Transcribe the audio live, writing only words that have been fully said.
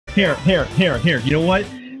Here. You know what?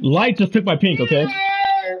 Light just took my pink, okay?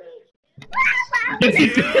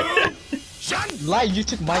 Light, you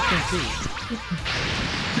took my pink too.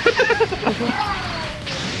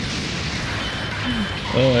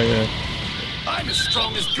 Oh my god. I'm as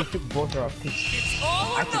strong as You took both our pinks. It's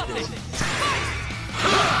all or nothing.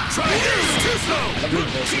 Try this. Too slow. Okay,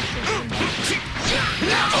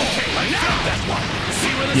 I got that one.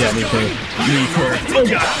 See where this Yeah, is me going? too. Me too. Oh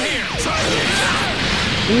god. Try this.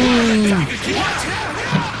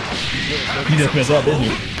 You just messed up, didn't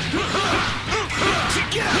you?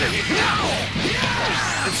 Get out of here now.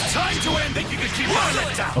 It's time to end. Think you can keep on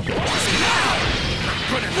it down. Okay.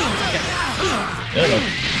 Good enough. There we go.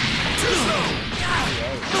 Too slow.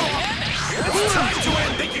 It's time to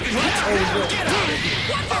end. Think you can keep on it. Get out of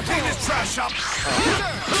here. I'll clean this trash up.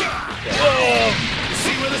 Whoa!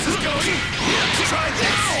 See where this is going? Try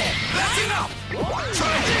this! That's enough!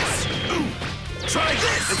 Try this! Try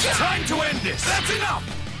this! It's time to end this! That's enough!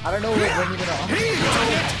 I don't know when you're gonna.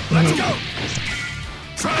 Let's go!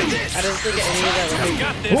 Try this! I don't think any of that I will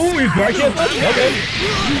got this! Ooh, he's dark it? Okay.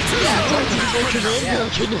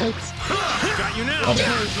 Got you now!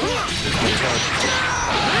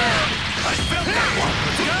 I felt that one!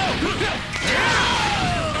 Let's go!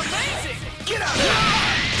 Amazing! Get out of here!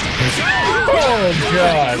 Oh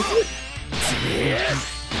god.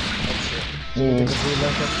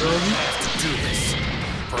 Let's do this.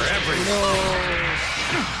 For everyone.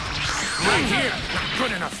 Right here. Not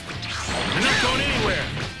good enough. You're not going anywhere.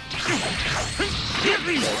 This is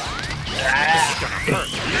gonna hurt.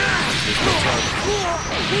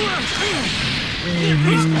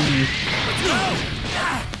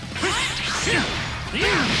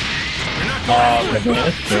 You're not going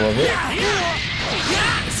anywhere.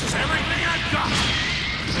 This is Everything I've got.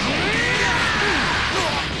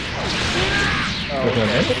 Oh, I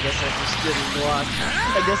guess I just didn't block.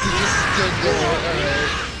 I guess he just stood there.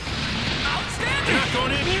 Alright. You're not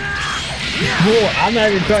going in. cool. I'm not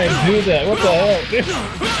even trying to do that. What the hell? Did you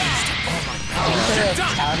try to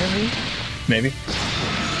counter me? Maybe. Yeah,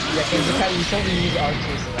 because you told me to use R2, so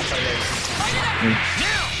that's why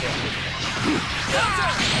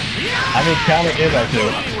I mean, counter is R2.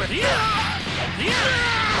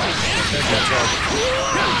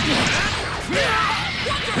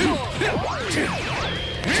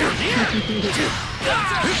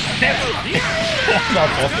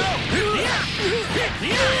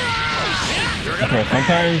 Okay,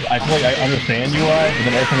 sometimes I feel like I understand UI, but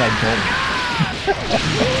then other times I don't.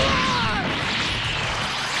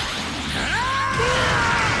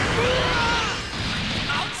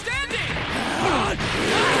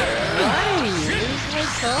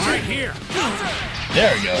 Right here.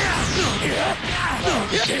 There we go.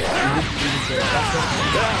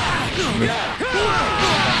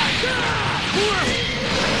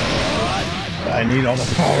 I need all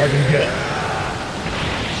the power I can get.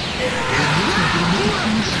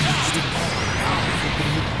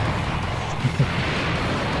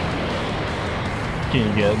 Can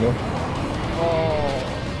you get it though?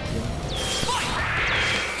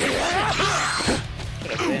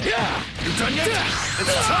 You done yet?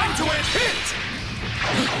 It's time to end it!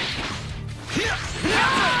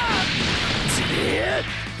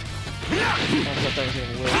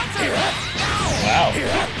 Wow. You're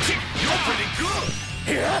pretty good!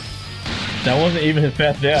 That wasn't even his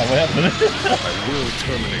fast jab. What happened? I will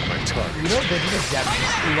terminate my target. You know, they did a jab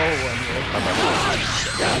slow one,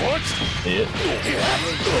 What? It.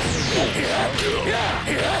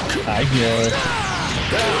 I guess.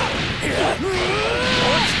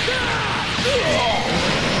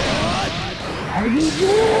 Are you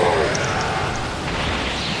good?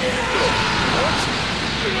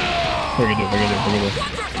 We're gonna do it.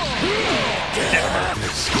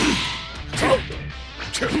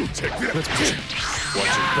 Take that. Watch your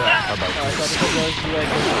back. How about this?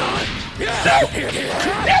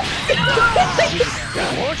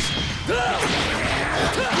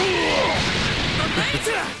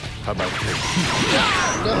 How about this?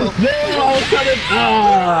 No, I was trying to.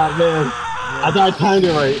 Ah, man. I thought I timed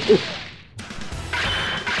it right.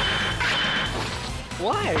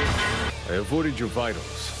 Why? I avoided your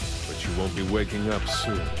vitals, but you won't be waking up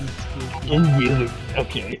soon.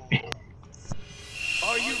 Okay.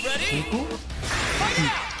 Are you ready?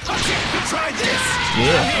 Try this!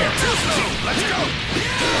 Yeah. Here, too slow! Let's go!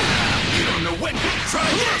 You don't know when! Try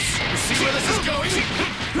this! You see where this is going?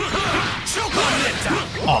 Choke on it down!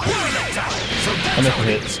 Oh. Let down! So I that's missed how a it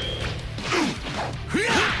hit. is!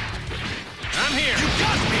 I'm here! You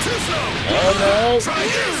got me! Too slow! Oh no! Try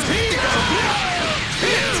this! Here!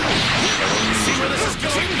 Hit! You see where this is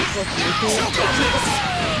going? Choke on this!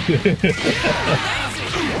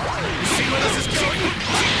 See where this is going?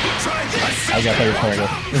 Try this! I got that corner.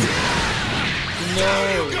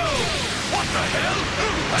 There you go! What the hell?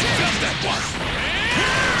 I felt that one!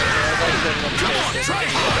 Come on, try it!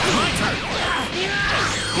 My turn!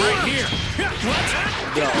 Right here! What?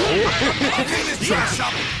 No. Okay, this drop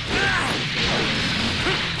shop!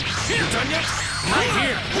 You done yet? Right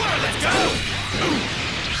here! Let's go!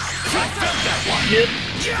 I felt that one! Yep.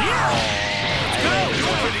 Go!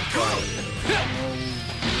 You're pretty good!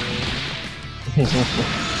 This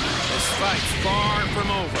fight's far from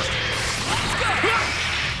over.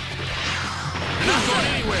 Not going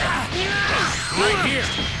anywhere. Right here.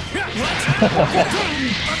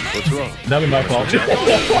 What's wrong? That'd be my fault. You're not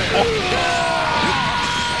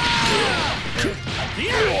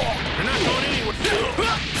going anywhere.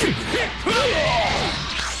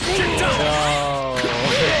 Get down.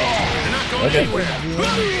 You're not going anywhere.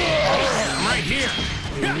 Right here.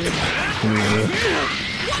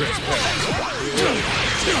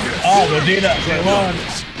 Oh, Vegeta, come on.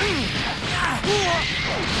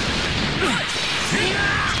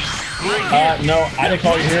 No, I didn't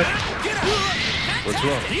call you here. What's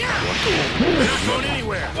wrong? You're not going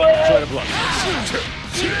anywhere. Try to block.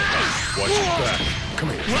 Watch your back. Come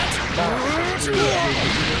here.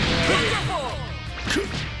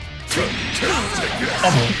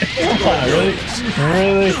 Come on, really?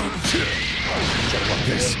 Really?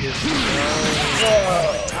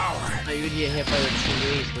 I would get hit by the 2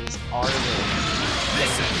 waves, but it's armor.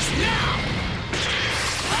 This is now.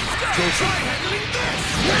 Go try handling this.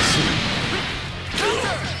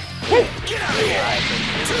 Get out of here.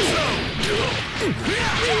 Too slow.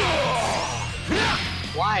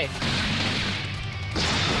 Why? I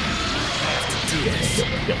have to do this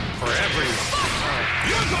for everyone.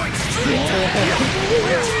 You're going straight.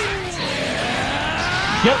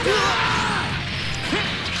 Yep.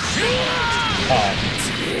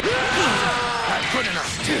 Good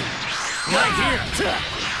enough. Right here.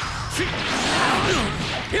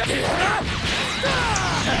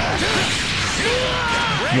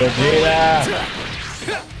 Vegeta.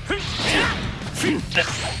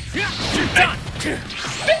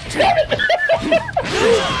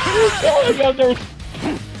 Oh my God, there.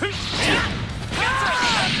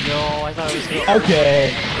 No, I thought it was gonna Okay.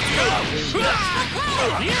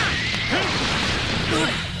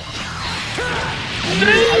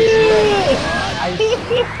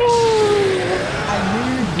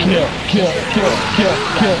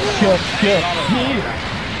 Kill.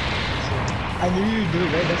 I knew you would do it,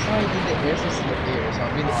 right? That's why I did the air fist in the air, so I'm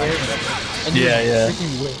in the air and Yeah.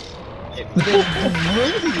 freaking win.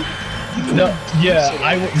 No, yeah, I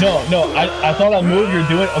thought that move you're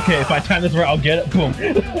doing. Okay, if I time this right, I'll get it. Boom.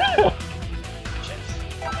 You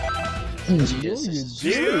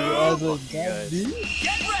do. I was like, God, dude.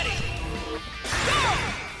 Get ready.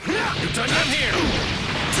 You're done yet here.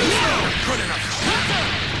 Too slow. Good enough.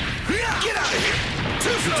 Get out of here.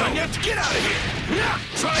 Too slow. You're done yet. Get out of here.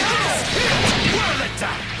 Try this. Whirl it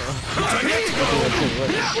down. You're done yet.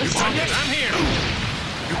 You're done yet. I'm here.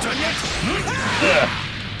 You're done yet.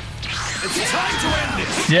 It's time to end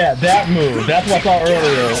this. Yeah, that move. That's what I thought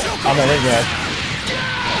earlier. I'm a late guy.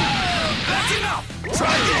 That's enough.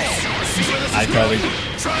 Try this. See where this I is probably going.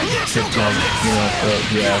 Try this. tripped on,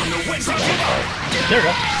 yeah. There we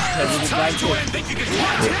go. It's time to end. Think you can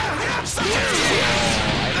watch it? That's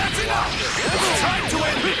enough. It's time to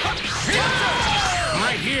end it.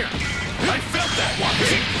 Right here. I felt that one.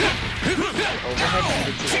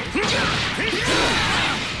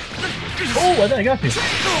 Oh, I think I got you.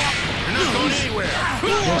 You're not going anywhere.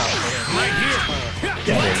 Right here.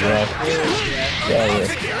 Yeah, there you go. Yeah.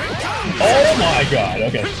 Oh my God.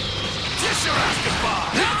 Okay. Kiss your ass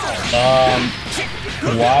goodbye.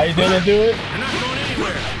 Why didn't it do it? You're not going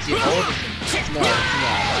anywhere.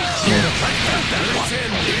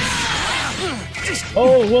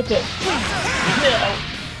 Oh, what the? Yeah.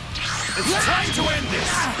 It's time to end this.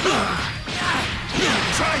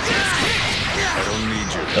 Try this. I don't need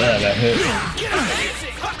you. That hit. Get out of here.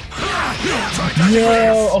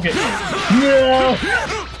 No. Okay. No.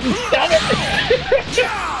 Stop it.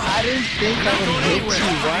 I didn't think that would hit you.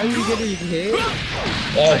 Why are you getting hit?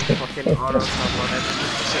 Fucking auto combo.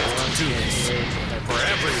 For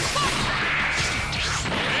everyone.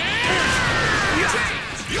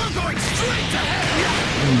 You're going straight to hell.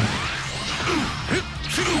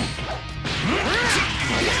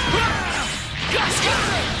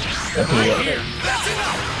 Right here. That's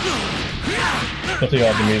enough. That's what the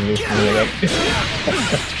move.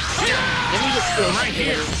 Right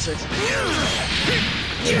here.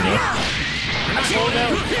 I told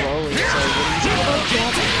out rolling, so what are you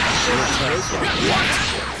talking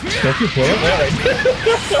about? Don't you play it? Yeah.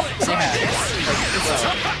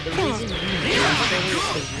 The reason you really is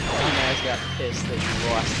because you guys got pissed that you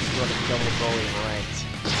lost to a double goalie in ranked.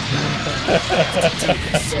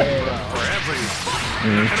 For everyone.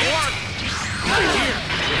 And one. Right here.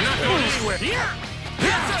 You're not going anywhere. Here.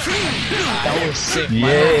 That was sick. Yeah.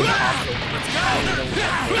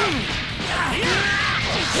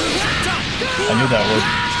 I knew that was.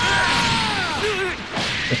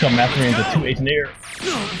 They come after me into 2H in the air.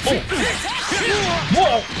 Oh.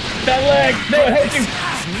 Whoa! That leg! No, it hurt you!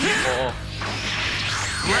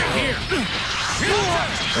 Right here.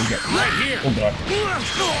 Okay. Right here. Oh god.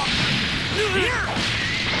 Let's go.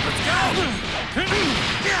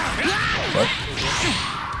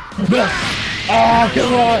 What? Ah,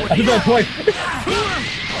 come on! I hit that twice!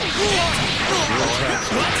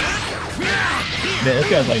 Man, this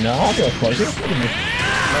guy's like, nah, I'll go twice.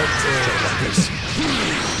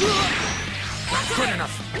 Good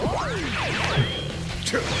enough.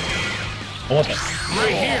 What the?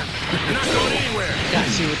 Right here. You're not going anywhere. Got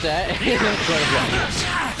you with that.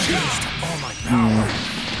 Oh my power.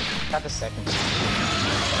 Got the second.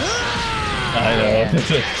 I know.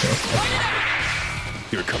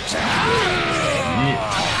 Here it comes. Yeah.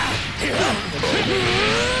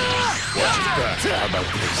 Watch his back. How about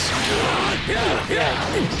this?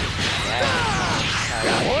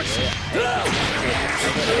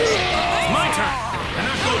 My turn. And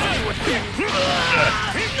I'm going anywhere.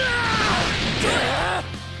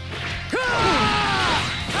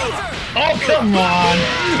 Oh, come on!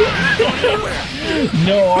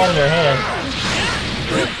 No armor, huh?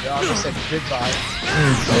 The armor said goodbye.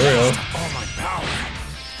 For real. All my power.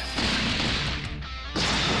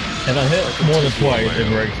 And I hit more than twice, it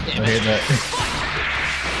breaks. I hate that.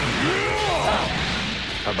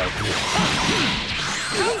 How about this?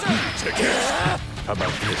 Take it. How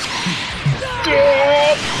about this?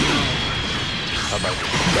 How about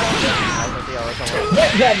this? What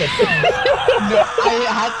happened? No,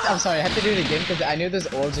 I'm sorry, I had to do it again because I knew those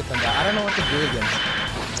orbs would come down. I don't know what to do against.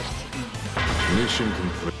 Mission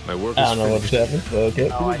complete. My work I is don't know what's finished. happened, but okay.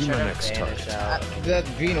 Oh, I be should my have next vanished target? out. The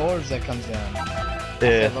green orbs that comes down. Yeah.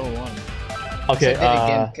 That's level 1. Okay, So I did it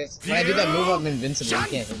again, because when I do that move, I'm invincible. You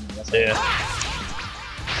can't hit me. That's why. yeah.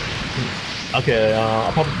 Okay,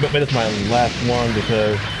 I'll probably make this my last one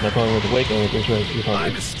because my phone was awake and we're going to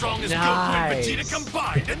I'm as strong as Goku and Vegeta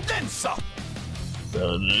combined, and then some.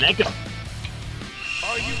 So, let go.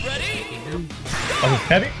 Are you ready? Oh,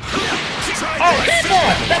 heavy? Oh, keep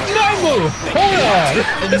on! That's my move! Hold on!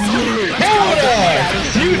 Hold on!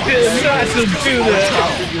 You did not just do that!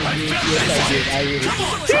 Yes, I did.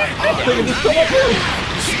 I really did. Look at this, come up here!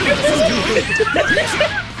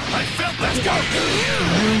 I felt let's go.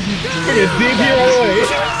 Look at deep here all the way!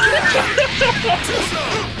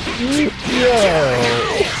 Yo!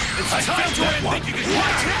 It's time to end. Think you can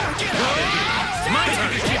watch it? It's my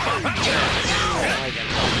turn to keep up.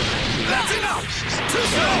 That's enough. Too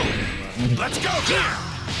slow. Let's go.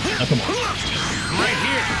 Oh, come on. Right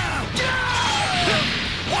here.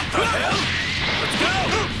 What the hell? Let's go.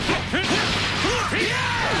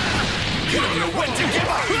 You don't know when to give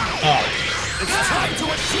up. Oh. It's time to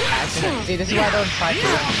attack. See, this is why I don't fight for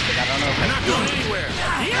rounds, because I don't know if You're not going anywhere.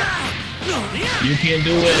 You can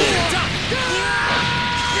do it!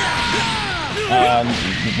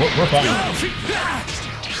 We're fine.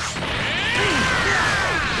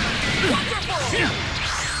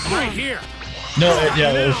 Right here. No,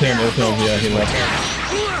 yeah, it was him, yeah, he left.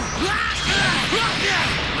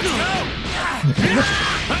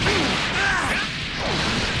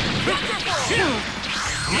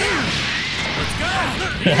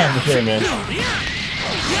 I'm sure, man.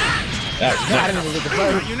 I don't even get the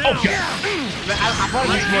fight. Okay. I fought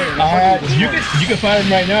him this morning. You can fight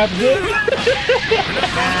him right now after this.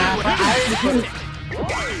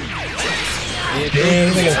 Dang,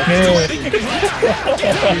 look at him.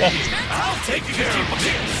 I'll take care of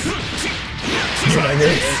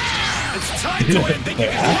it. It's time to end the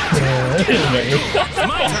game.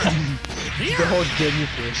 My turn. The whole game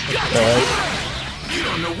first. Alright. You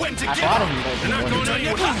don't know when to I give fought up. him You're not going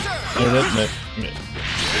anywhere.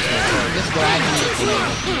 Just glad he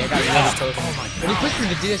I got really close. When he pushed me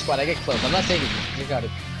to do this spot, I get close. I'm not saying you got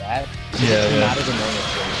it bad. Yeah, It's yeah. not as annoying.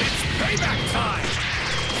 Payback time.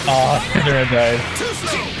 Oh, Cinder died. Too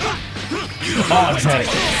slow. Oh, I'm trying to.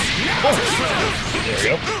 There we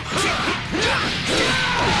go.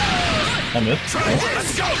 I missed.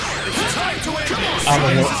 Let's go. It's time to end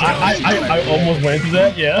this. I almost went into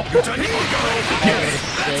that, yeah. You're done. Here we go.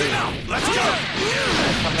 That's enough. Let's go.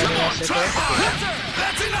 Come on, try harder.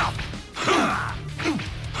 That's enough.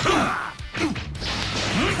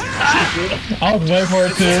 I was waiting for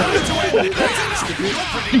it too.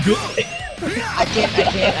 I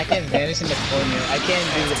can't vanish in the corner. I can't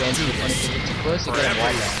do the vanish in the corner because it's too close. You get a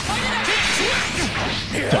wall down.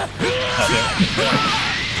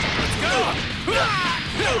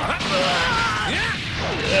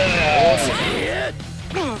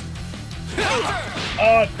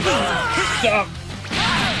 Stop.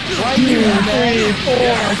 2, 3, 4.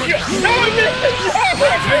 No, I missed it!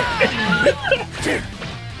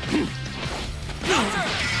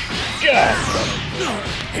 God.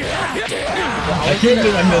 I can't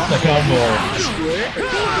believe I missed the combo.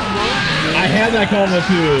 I had that combo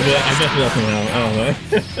too, but I messed it up somehow. I don't know.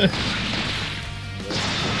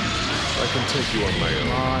 I can take you on my own.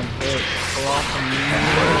 Come on, hit. Pull off the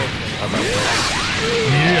How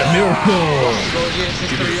Yeah, miracle! Go again,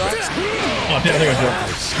 sister, you are? Oh, damn, there we go.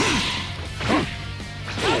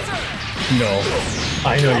 No,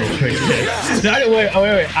 I know your trick. No, wait.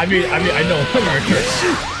 I mean, I know some of your tricks.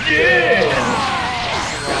 Yeah!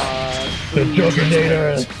 The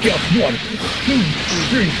Jokernator. Just 1, 2,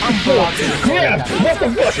 3, 4. Crap! What the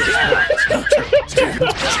fuck?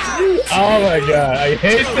 Oh my god, I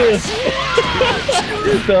hate this.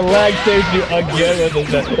 The lag saves you again with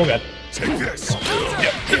this. Oh god. Take this.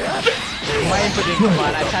 My input didn't come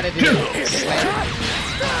on. I tried to do it.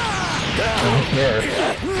 Oh, sure.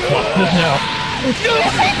 Watch this now.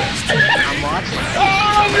 I'm watching.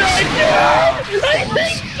 Oh my god! I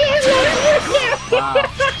think so! Wow.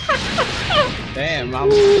 Damn, that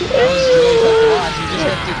was really tough to watch. You just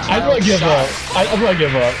have to I'm gonna give up. I'm gonna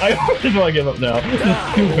give up. I'm gonna give up now. This is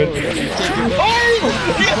stupid. Oh!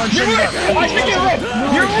 You're right! I should give up!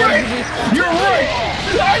 You're right! You're right!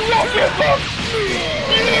 I will give up!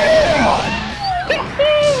 Yeah!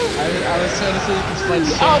 I was trying to say you can slide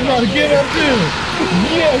so I'm gonna give up too!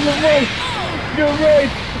 Yeah, you're right! You're right!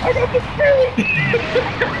 I got the feeling!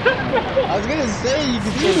 I was gonna say you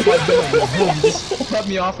can say if I do it, but boom, you just cut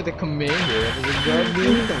me off with a commander. That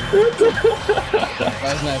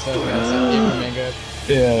was nice, that was nice. Commander.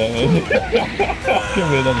 Yeah. Give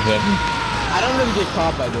me another second. I don't really get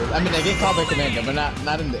caught by this. I mean, I get caught by commander, but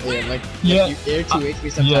not in the air. Like, Yeah. you air 2 HP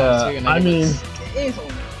sometimes too, and I mean...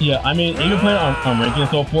 Yeah, I mean, even playing on ranking and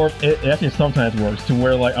so forth, it actually sometimes works to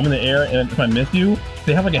where, like, I'm in the air and if I miss you,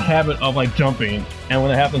 they have, like, a habit of, like, jumping. And when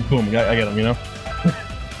it happens, boom, I get them, you know?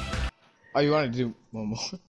 Oh, you want to do one more?